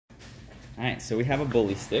Alright, so we have a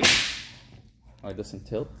bully stick. Oh, it doesn't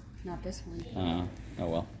tilt? Not this one. Oh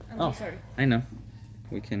well. I'm sorry. I know.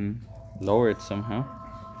 We can lower it somehow.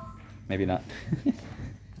 Maybe not.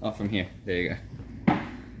 Oh, from here. There you go.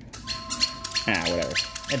 Ah, whatever.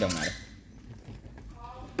 It don't matter.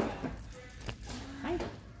 Hi.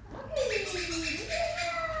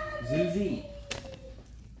 Zuzi.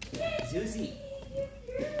 Zuzi.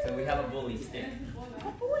 So we have a bully stick.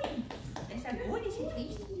 Oh boy. Is that good? Is it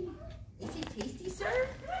tasty? Is it tasty, sir?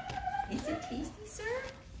 Is it tasty, sir?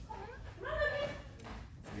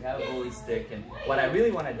 We have a bully stick, and what I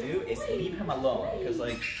really want to do is leave him alone, because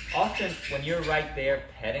like often when you're right there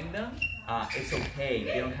petting them, it's okay,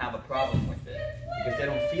 they don't have a problem with it, because they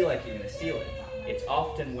don't feel like you're going to steal it. It's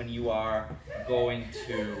often when you are going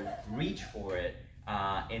to reach for it,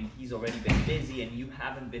 and he's already been busy, and you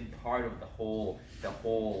haven't been part of the whole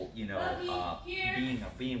you know,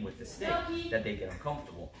 being with the stick, that they get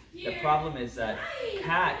uncomfortable. The problem is that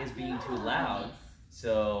Cat is being too loud,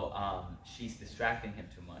 so she's distracting him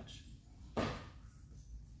too much.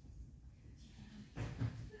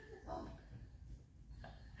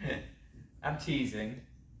 I'm teasing.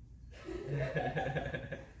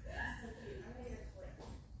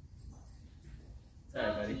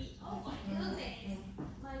 Sorry, buddy. Oh my goodness.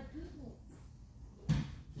 My goodness.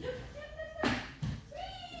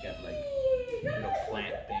 He's got like little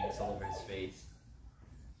plant things all over his face.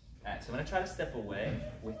 Alright, so I'm gonna try to step away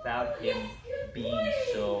without him being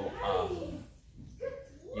so,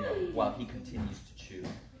 you know, while he continues to chew.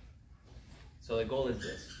 So the goal is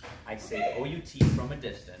this. I say OUT from a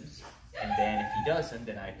distance, and then if he doesn't,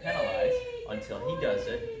 then I penalize until he does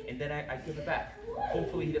it, and then I give it back.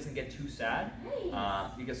 Hopefully he doesn't get too sad,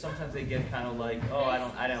 because sometimes they get kind of like, oh,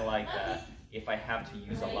 I didn't like that, if I have to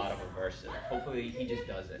use a lot of aversive. Hopefully he just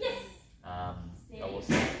does it. But we'll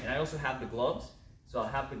see. And I also have the gloves, so I'll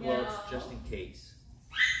have the gloves just in case.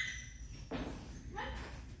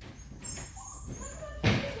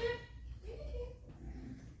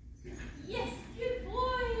 Yes, good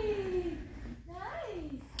boy.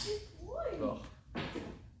 Nice, good boy. Go.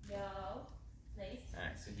 No, nice.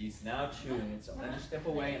 Alright, so he's now chewing it, so I'm going to step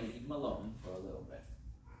away and leave him alone for a little bit.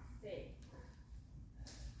 Stay.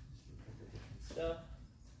 Stuff.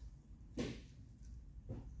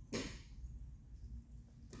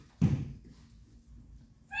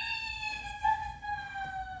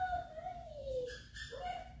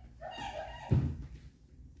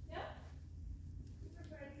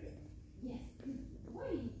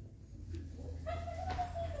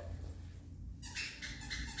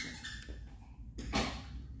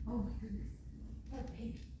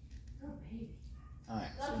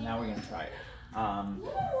 Alright, so now we're gonna try it.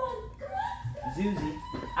 Zuzi,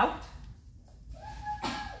 out.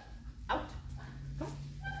 Out. Come on.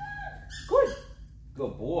 Good.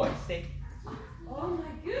 Good boy. Stay. Oh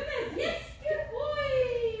my goodness. Yes, good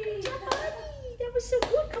boy. Good job, buddy. That was so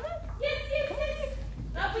good. Come on. Yes, yes, yes.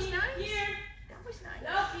 That was nice. Here. That was nice.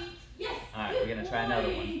 Lucky. Yes. Alright, we're gonna try another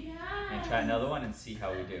one. Nice. We're gonna try another one and see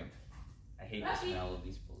how we do. I hate the smell of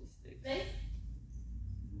these bully sticks. Nice.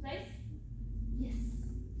 Nice. Yes.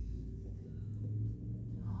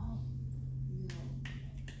 No. No.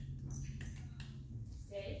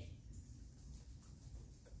 Stay.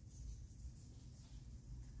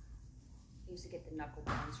 I used to get the knuckle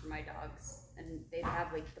bones for my dogs, and they'd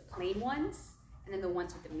have like the plain ones, and then the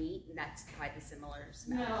ones with the meat, and that's quite the similar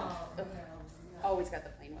smell. No. Ugh. Always got the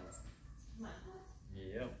plain ones. Come on.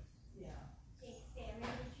 Yep. Yeah.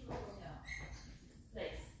 No.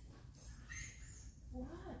 Nice. What?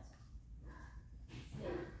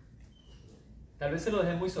 Tal vez se lo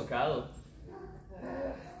dejé muy socado.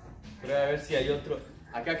 Pero a ver si hay otro.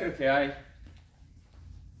 Acá creo que hay.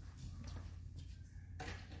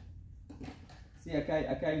 Sí,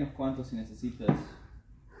 acá hay unos cuantos si necesitas.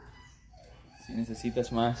 Si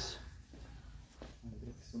necesitas más.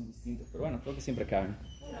 Creo que son distintos, pero bueno, creo que siempre caben.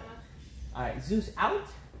 Alright, Zeus out.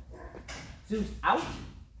 Zeus out.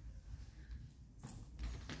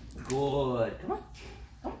 Good. Come on.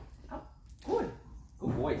 Come on. Out. Good.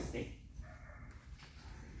 Good boy. Stay.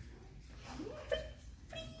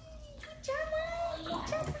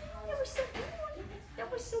 That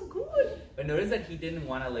was so good. But notice that he didn't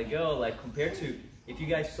want to let go, like compared to, if you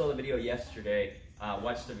guys saw the video yesterday,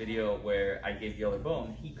 watch the video where I gave Yellow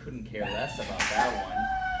Bone, he couldn't care less about that one.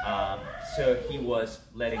 So he was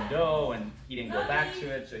letting go and he didn't go back to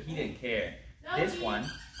it, so he didn't care. This one,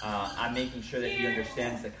 I'm making sure that he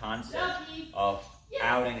understands the concept of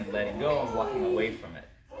outing and letting go and walking away from it.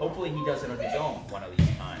 Hopefully he does it on his own one of these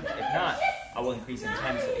times. If not, I will increase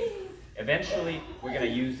intensity. Eventually, we're going to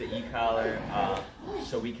use the e-collar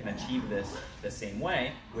so we can achieve this the same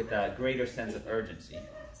way with a greater sense of urgency.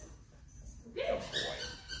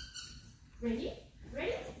 Ready?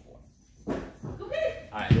 Ready?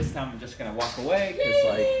 Alright, this time I'm just going to walk away because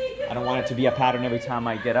like, I don't want it to be a pattern every time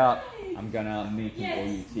I get up. I'm going to make him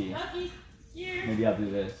OUT. Maybe I'll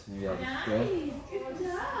do this. Maybe I'll just go. Good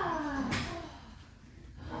job.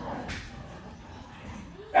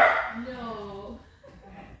 No.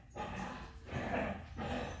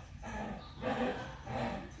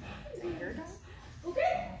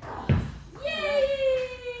 Okay.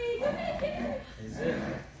 Yay! Come here. Is it?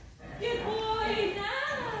 Good boy.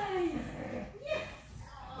 Nice. Yes.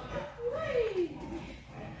 Great.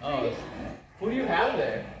 Oh, who do you have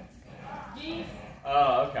there? Jeez.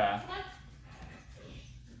 Oh, okay.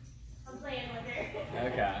 I'm playing with her.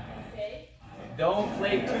 Okay. Okay. Don't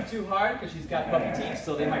play too hard because she's got puppy teeth,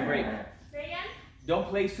 so they might break. Say again? Don't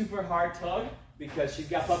play super hard tug because she's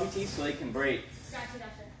got puppy teeth, so they can break. Gotcha,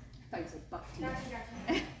 gotcha. I thought you said buck teeth. Gotcha,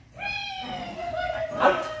 gotcha.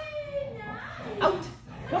 Out! Nice. Out!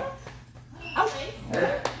 Come on! Out!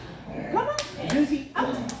 Come on! Zuzi,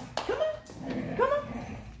 out! Come on! Come on!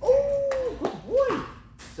 Oh, good boy!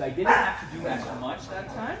 So I didn't have to do as much that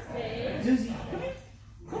time. Zuzi, come here.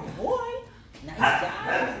 Good boy! Nice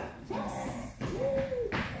job!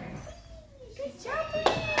 Good job.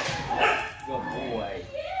 Good boy.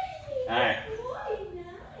 Alright.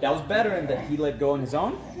 That was better in that he let go on his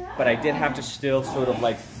own, but I did have to still sort of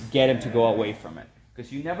like get him to go away from it.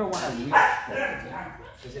 Because you never want to reach towards it.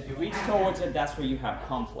 Because if you reach towards it, that's where you have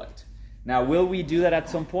conflict. Now, will we do that at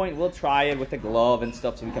some point? We'll try it with the glove and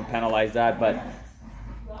stuff so we can penalize that, but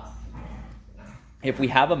if we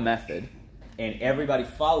have a method and everybody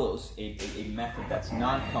follows a method that's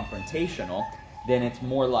non-confrontational, then it's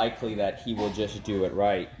more likely that he will just do it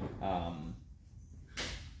right.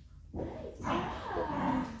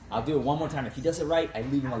 I'll do it one more time. If he does it right, I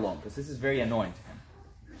leave him alone because this is very annoying to him.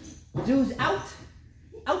 Zeus, out!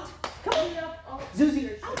 Out! Come on!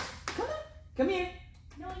 Zuzi, out! Come on! Come here!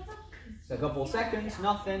 So a couple of seconds,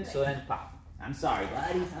 nothing, so then pop. I'm sorry,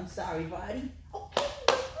 buddy. I'm sorry, buddy. Okay,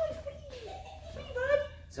 free, buddy.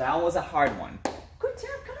 So that was a hard one. Good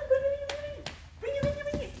job. Come on, bring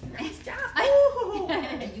it. Nice job. Oh,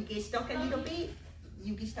 you get stuck a little bit.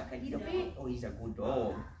 Oh, he's a good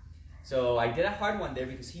dog. So I did a hard one there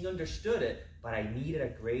because he understood it, but I needed a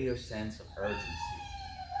greater sense of urgency.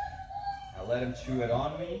 I let him chew it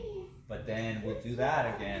on me, but then we'll do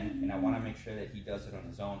that again, and I want to make sure that he does it on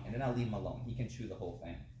his own, and then I'll leave him alone. He can chew the whole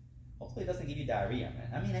thing. Hopefully it doesn't give you diarrhea, man.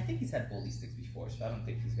 I mean, I think he's had bully sticks before, so I don't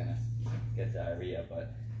think he's gonna get diarrhea,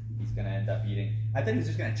 but he's gonna end up eating. I think he's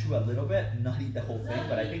just gonna chew a little bit, not eat the whole thing,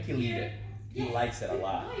 but I think he'll eat it. He likes it a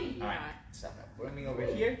lot. All right, so I'm putting over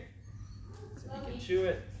here, so he can chew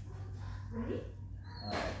it. All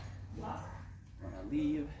right, I'm gonna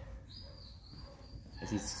leave. Is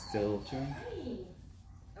he still chewing?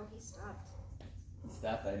 Oh, he stopped. He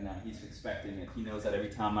stopped. I know he's expecting it. He knows that every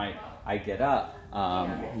time I get up,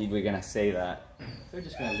 we're gonna say that. So we're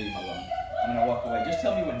just gonna leave him alone. I'm gonna walk away. Just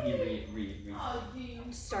tell me when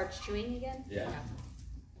he Starts chewing again? Yeah.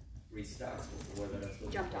 Restarts.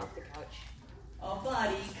 Jumped off the couch. Oh,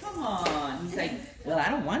 buddy, come on. He's like, well, I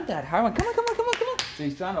don't want that hard one. Come on. So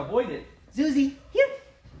he's trying to avoid it. Zuzi, here.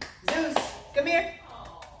 Zeus, come here.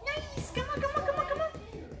 Nice. Come on.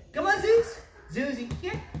 Come on, Zeus. Zuzi,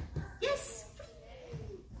 here. Yes.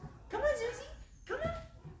 Come on, Zuzi. Come on.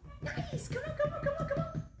 Nice. Come on.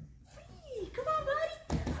 Free. Come on, buddy.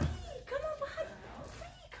 Free. Come on, buddy.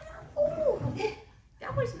 Free. Come on. Oh,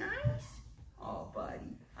 that was nice. Oh,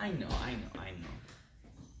 buddy. I know.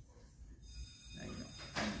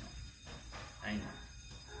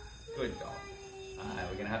 Good dog.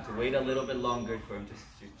 We're gonna have to wait a little bit longer for him to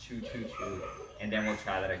chew, and then we'll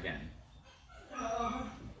try that again.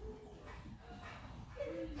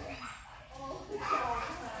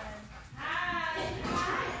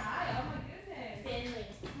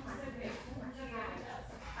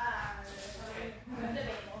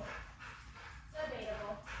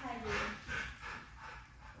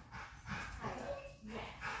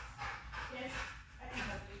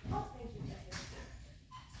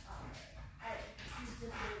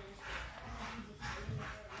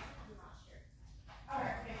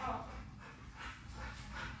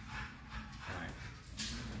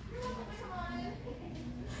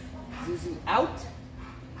 Zuzi, out.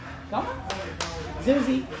 Come on.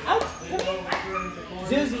 Zuzi, out. Come here.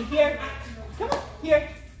 Zuzi, here. Come on, here.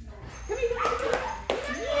 Come here.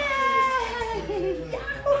 Yay!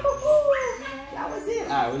 That was it. All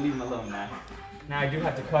right, we'll leave him alone now. Now I do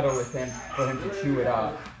have to cuddle with him for him to chew it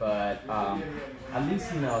up, but at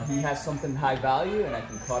least, you know, he has something high value and I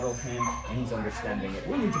can cuddle him and he's understanding it.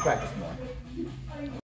 We need to practice more.